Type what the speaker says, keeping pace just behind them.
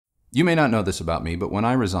You may not know this about me, but when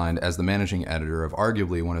I resigned as the managing editor of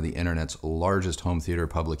arguably one of the internet's largest home theater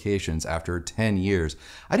publications after 10 years,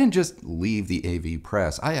 I didn't just leave the AV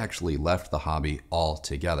press, I actually left the hobby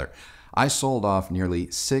altogether. I sold off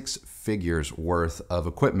nearly 6 figures worth of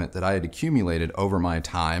equipment that I had accumulated over my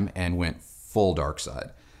time and went full dark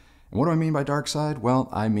side. And what do I mean by dark side? Well,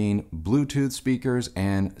 I mean Bluetooth speakers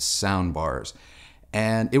and soundbars.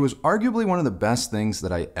 And it was arguably one of the best things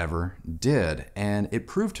that I ever did. And it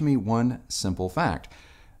proved to me one simple fact.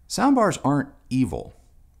 Soundbars aren't evil,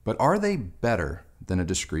 but are they better than a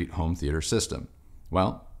discrete home theater system?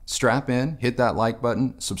 Well, strap in, hit that like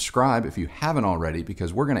button, subscribe if you haven't already,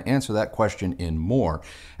 because we're going to answer that question and more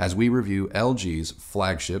as we review LG's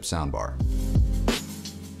flagship soundbar.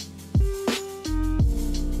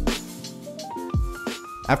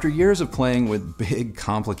 After years of playing with big,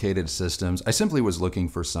 complicated systems, I simply was looking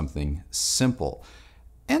for something simple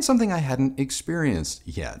and something I hadn't experienced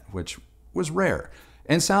yet, which was rare.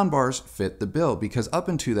 And soundbars fit the bill because up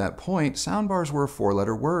until that point, soundbars were a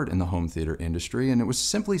 4-letter word in the home theater industry, and it was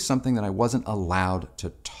simply something that I wasn't allowed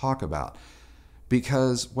to talk about.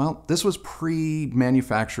 Because, well, this was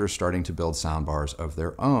pre-manufacturers starting to build soundbars of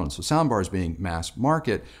their own. So soundbars being mass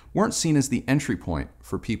market weren't seen as the entry point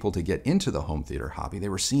for people to get into the home theater hobby. They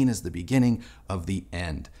were seen as the beginning of the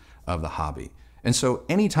end of the hobby. And so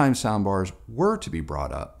anytime soundbars were to be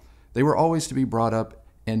brought up, they were always to be brought up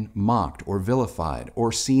and mocked or vilified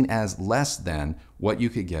or seen as less than what you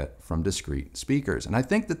could get from discrete speakers. And I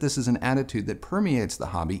think that this is an attitude that permeates the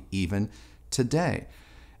hobby even today.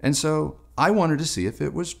 And so I wanted to see if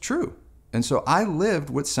it was true. And so I lived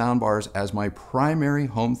with soundbars as my primary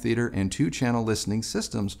home theater and 2-channel listening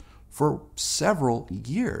systems for several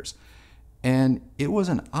years. And it was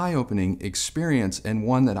an eye-opening experience and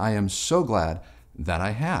one that I am so glad that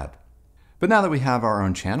I had. But now that we have our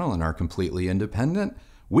own channel and are completely independent,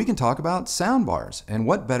 we can talk about soundbars. And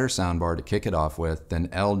what better soundbar to kick it off with than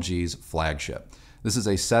LG's flagship? This is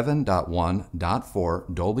a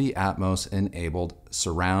 7.1.4 Dolby Atmos enabled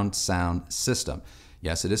surround sound system.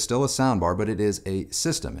 Yes, it is still a soundbar, but it is a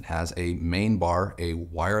system. It has a main bar, a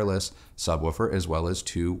wireless subwoofer, as well as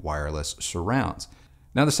 2 wireless surrounds.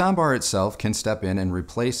 Now the soundbar itself can step in and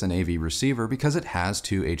replace an AV receiver because it has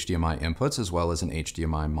 2 HDMI inputs as well as an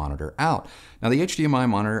HDMI monitor out. Now the HDMI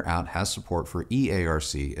monitor out has support for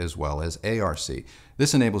eARC as well as ARC.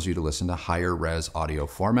 This enables you to listen to higher res audio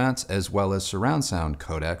formats as well as surround sound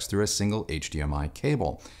codecs through a single HDMI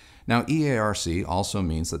cable. Now eARC also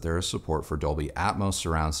means that there is support for Dolby Atmos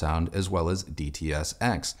surround sound as well as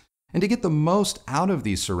DTS:X. And to get the most out of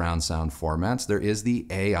these surround sound formats, there is the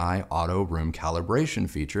AI auto room calibration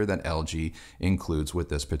feature that LG includes with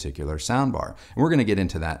this particular soundbar. And we're going to get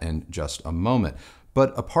into that in just a moment.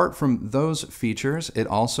 But apart from those features, it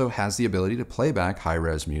also has the ability to play back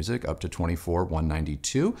high-res music up to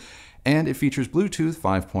 24/192, and it features Bluetooth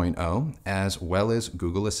 5.0 as well as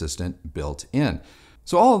Google Assistant built in.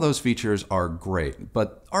 So all of those features are great,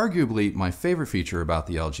 but arguably my favorite feature about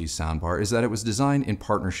the LG soundbar is that it was designed in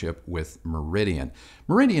partnership with Meridian.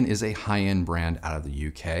 Meridian is a high-end brand out of the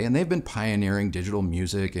UK, and they've been pioneering digital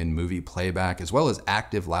music and movie playback as well as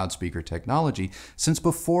active loudspeaker technology since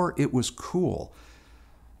before it was cool.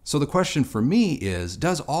 So the question for me is,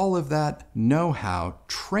 does all of that know-how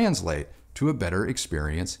translate to a better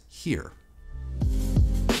experience here?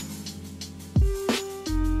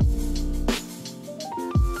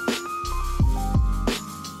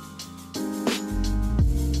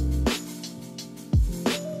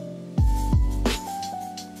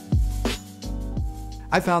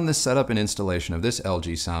 I found this setup and installation of this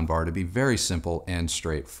LG soundbar to be very simple and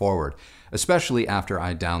straightforward, especially after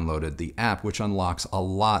I downloaded the app, which unlocks a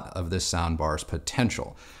lot of this soundbar's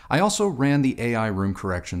potential. I also ran the AI room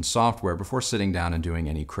correction software before sitting down and doing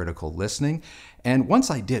any critical listening, and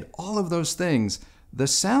once I did all of those things, the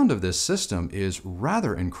sound of this system is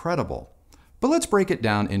rather incredible. But let's break it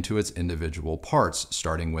down into its individual parts,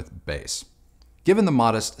 starting with bass. Given the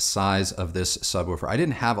modest size of this subwoofer, I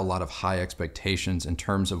didn't have a lot of high expectations in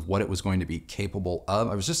terms of what it was going to be capable of.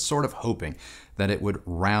 I was just sort of hoping that it would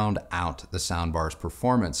round out the soundbar's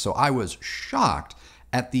performance. So I was shocked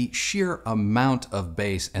at the sheer amount of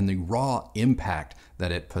bass and the raw impact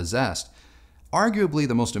that it possessed. Arguably,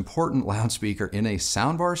 the most important loudspeaker in a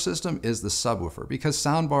soundbar system is the subwoofer, because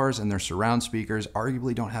soundbars and their surround speakers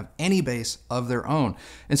arguably don't have any bass of their own.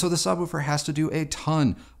 And so the subwoofer has to do a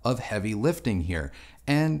ton of heavy lifting here.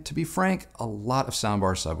 And to be frank, a lot of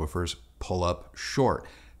soundbar subwoofers pull up short.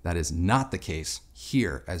 That is not the case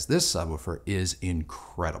here, as this subwoofer is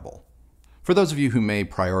incredible. For those of you who may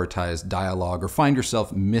prioritize dialogue or find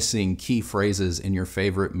yourself missing key phrases in your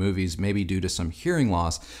favorite movies, maybe due to some hearing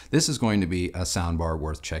loss, this is going to be a soundbar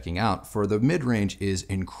worth checking out, for the mid-range is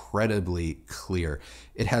incredibly clear.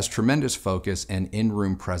 It has tremendous focus and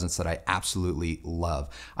in-room presence that I absolutely love.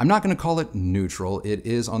 I'm not going to call it neutral. It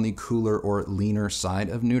is on the cooler or leaner side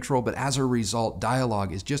of neutral, but as a result,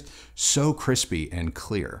 dialogue is just so crispy and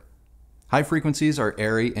clear. High frequencies are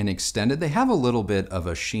airy and extended. They have a little bit of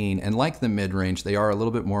a sheen, and like the mid-range, they are a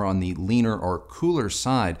little bit more on the leaner or cooler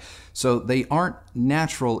side. So they aren't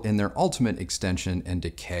natural in their ultimate extension and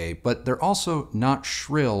decay, but they're also not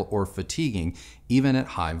shrill or fatiguing, even at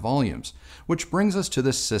high volumes. Which brings us to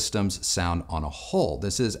the system's sound on a whole.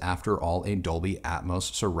 This is, after all, a Dolby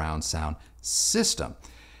Atmos surround sound system.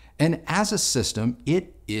 And as a system,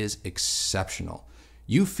 it is exceptional.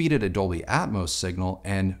 You feed it a Dolby Atmos signal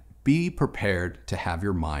and be prepared to have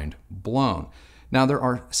your mind blown. Now, there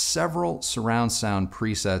are several surround sound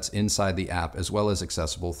presets inside the app as well as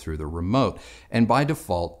accessible through the remote. And by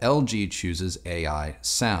default, LG chooses AI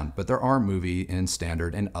sound, but there are movie and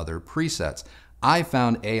standard and other presets. I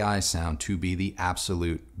found AI sound to be the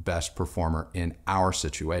absolute best performer in our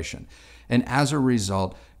situation. And as a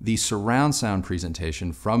result, the surround sound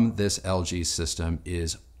presentation from this LG system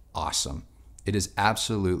is awesome. It is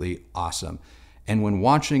absolutely awesome. And when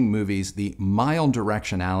watching movies, the mild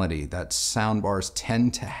directionality that soundbars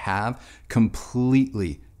tend to have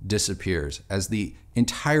completely disappears as the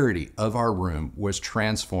entirety of our room was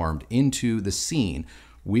transformed into the scene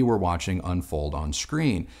we were watching unfold on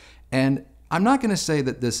screen. And I'm not going to say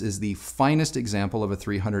that this is the finest example of a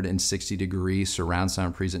 360-degree surround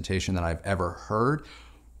sound presentation that I've ever heard,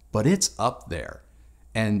 but it's up there.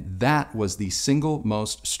 And that was the single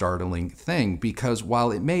most startling thing, because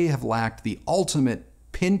while it may have lacked the ultimate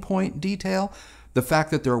pinpoint detail, the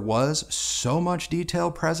fact that there was so much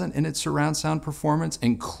detail present in its surround sound performance,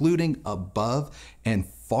 including above and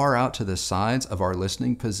far out to the sides of our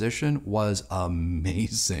listening position, was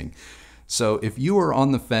amazing. So if you are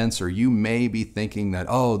on the fence, or you may be thinking that,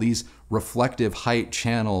 oh, these reflective height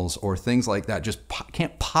channels or things like that just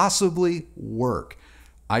can't possibly work,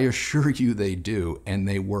 I assure you they do, and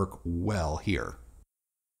they work well here.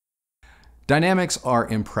 Dynamics are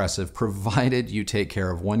impressive, provided you take care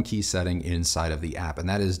of one key setting inside of the app, and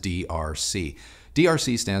that is DRC.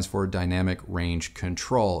 DRC stands for Dynamic Range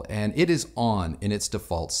Control, and it is on in its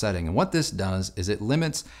default setting. And what this does is it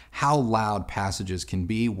limits how loud passages can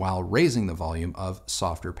be while raising the volume of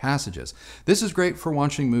softer passages. This is great for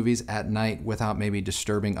watching movies at night without maybe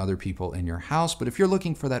disturbing other people in your house, but if you're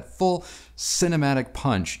looking for that full cinematic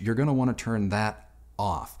punch, you're going to want to turn that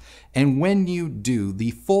off. And when you do,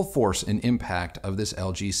 the full force and impact of this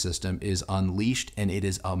LG system is unleashed, and it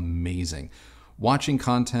is amazing. Watching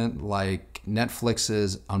content like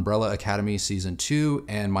Netflix's Umbrella Academy Season 2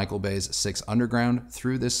 and Michael Bay's Six Underground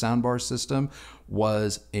through this soundbar system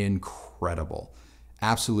was incredible.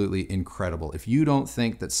 Absolutely incredible. If you don't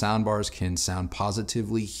think that soundbars can sound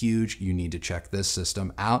positively huge, you need to check this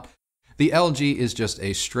system out. The LG is just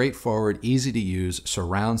a straightforward, easy to use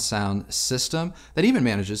surround sound system that even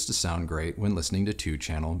manages to sound great when listening to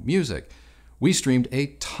 2-channel music. We streamed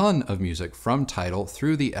a ton of music from Tidal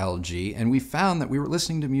through the LG, and we found that we were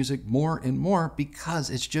listening to music more and more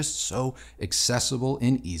because it's just so accessible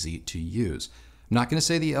and easy to use. I'm not going to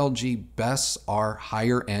say the LG bests are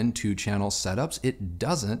higher end 2-channel setups. It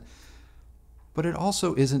doesn't, but it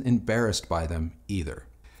also isn't embarrassed by them either.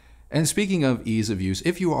 And speaking of ease of use,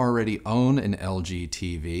 if you already own an LG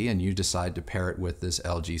TV and you decide to pair it with this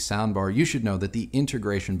LG soundbar, you should know that the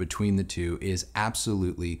integration between the two is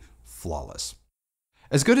absolutely flawless.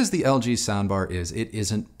 As good as the LG soundbar is, it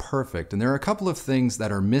isn't perfect, and there are a couple of things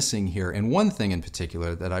that are missing here, and one thing in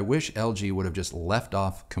particular that I wish LG would have just left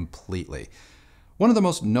off completely. One of the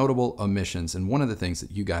most notable omissions, and one of the things that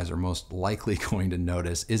you guys are most likely going to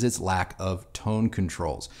notice, is its lack of tone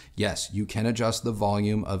controls. Yes, you can adjust the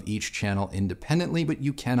volume of each channel independently, but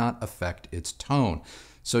you cannot affect its tone.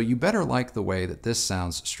 So you better like the way that this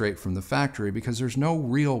sounds straight from the factory, because there's no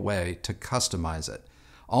real way to customize it.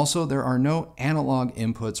 Also, there are no analog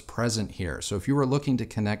inputs present here. So if you were looking to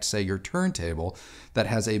connect, say, your turntable that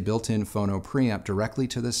has a built-in phono preamp directly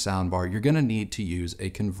to the soundbar, you're going to need to use a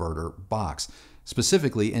converter box,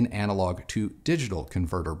 specifically an analog to digital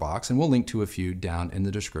converter box, and we'll link to a few down in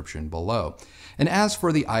the description below. And as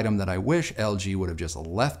for the item that I wish LG would have just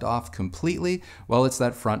left off completely, well, it's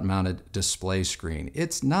that front-mounted display screen.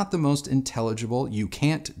 It's not the most intelligible. You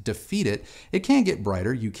can't defeat it. It can get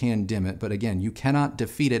brighter, you can dim it, but again, you cannot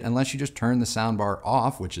defeat it unless you just turn the soundbar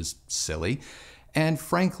off, which is silly. And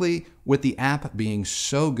frankly, with the app being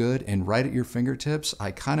so good and right at your fingertips,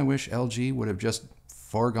 I kind of wish LG would have just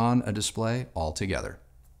foregone a display altogether.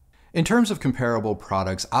 In terms of comparable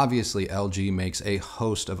products, obviously LG makes a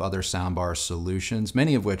host of other soundbar solutions,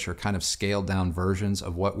 many of which are kind of scaled down versions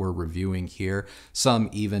of what we're reviewing here, some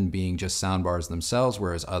even being just soundbars themselves,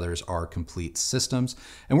 whereas others are complete systems.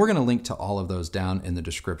 And we're going to link to all of those down in the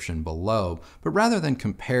description below. But rather than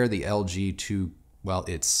compare the LG to, well,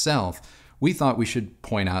 itself, we thought we should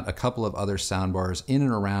point out a couple of other soundbars in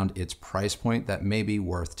and around its price point that may be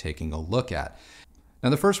worth taking a look at. Now,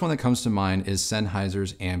 the first one that comes to mind is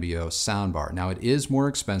Sennheiser's Ambeo soundbar. Now, it is more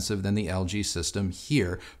expensive than the LG system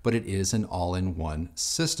here, but it is an all-in-one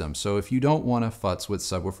system. So if you don't want to futz with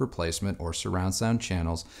subwoofer placement or surround sound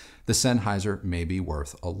channels, the Sennheiser may be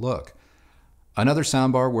worth a look. Another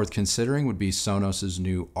soundbar worth considering would be Sonos's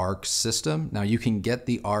new Arc system. Now, you can get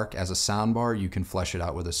the Arc as a soundbar. You can flesh it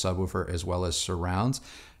out with a subwoofer as well as surrounds.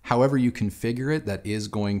 However you configure it, that is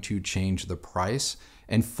going to change the price.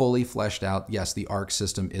 And fully fleshed out, yes, the Arc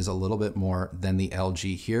system is a little bit more than the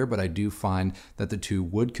LG here, but I do find that the two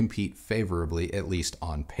would compete favorably, at least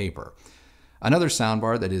on paper. Another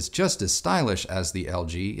soundbar that is just as stylish as the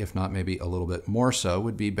LG, if not maybe a little bit more so,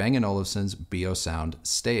 would be Bang & Olufsen's Beosound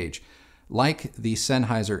Stage. Like the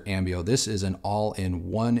Sennheiser Ambeo, this is an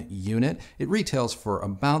all-in-one unit. It retails for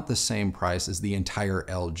about the same price as the entire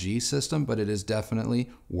LG system, but it is definitely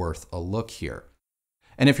worth a look here.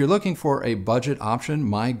 And if you're looking for a budget option,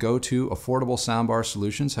 my go-to affordable soundbar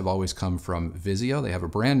solutions have always come from Vizio. They have a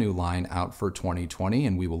brand new line out for 2020,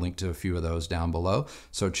 and we will link to a few of those down below,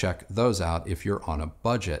 so check those out if you're on a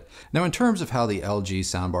budget. Now, in terms of how the LG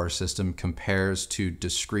soundbar system compares to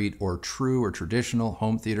discrete or true or traditional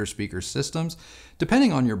home theater speaker systems,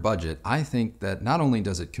 depending on your budget, I think that not only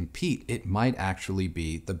does it compete, it might actually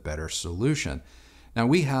be the better solution. Now,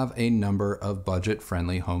 we have a number of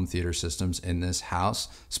budget-friendly home theater systems in this house,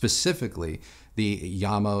 specifically the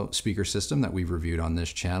Yamo speaker system that we've reviewed on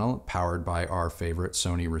this channel, powered by our favorite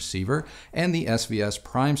Sony receiver, and the SVS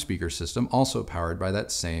Prime speaker system, also powered by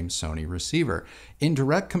that same Sony receiver. In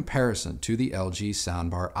direct comparison to the LG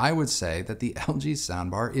soundbar, I would say that the LG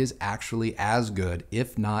soundbar is actually as good,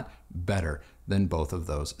 if not better, than both of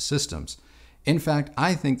those systems. In fact,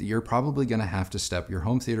 I think that you're probably going to have to step your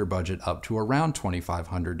home theater budget up to around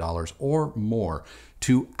 $2,500 or more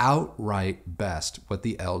to outright best what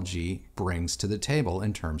the LG brings to the table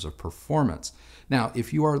in terms of performance. Now,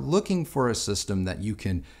 if you are looking for a system that you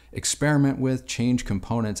can experiment with, change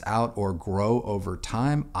components out, or grow over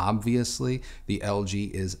time, obviously the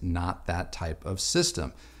LG is not that type of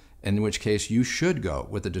system, in which case you should go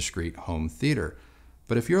with a discrete home theater.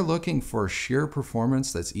 But if you're looking for sheer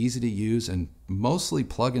performance that's easy to use and mostly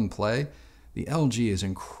plug and play, the LG is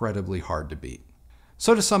incredibly hard to beat.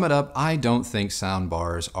 So to sum it up, I don't think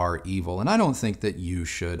soundbars are evil, and I don't think that you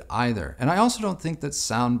should either. And I also don't think that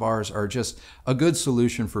soundbars are just a good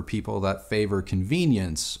solution for people that favor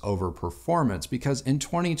convenience over performance, because in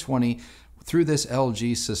 2020, through this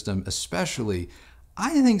LG system especially,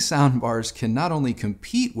 I think soundbars can not only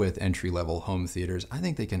compete with entry-level home theaters, I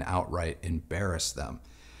think they can outright embarrass them.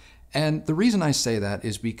 And the reason I say that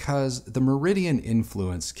is because the Meridian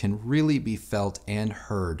influence can really be felt and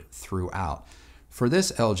heard throughout. For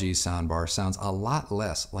this LG soundbar sounds a lot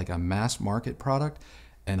less like a mass market product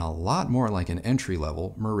and a lot more like an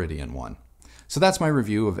entry-level Meridian one. So that's my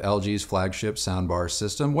review of LG's flagship soundbar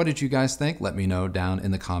system. What did you guys think? Let me know down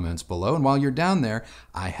in the comments below. And while you're down there,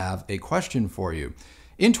 I have a question for you.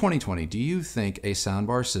 In 2020, do you think a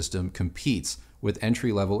soundbar system competes with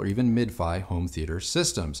entry-level or even mid-fi home theater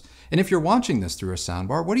systems? And if you're watching this through a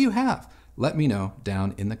soundbar, what do you have? Let me know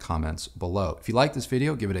down in the comments below. If you like this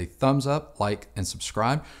video, give it a thumbs up, like, and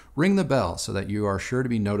subscribe. Ring the bell so that you are sure to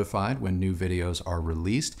be notified when new videos are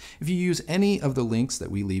released. If you use any of the links that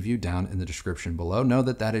we leave you down in the description below, know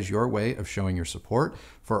that that is your way of showing your support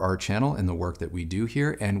for our channel and the work that we do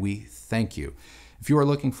here, and we thank you. If you are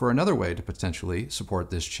looking for another way to potentially support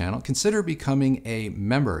this channel, consider becoming a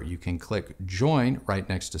member. You can click join right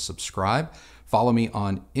next to subscribe. Follow me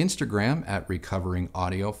on Instagram at Recovering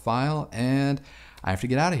Audiophile, and I have to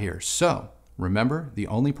get out of here. So remember, the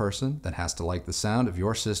only person that has to like the sound of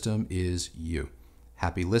your system is you.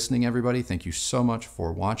 Happy listening, everybody. Thank you so much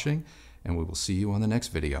for watching, and we will see you on the next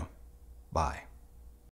video. Bye.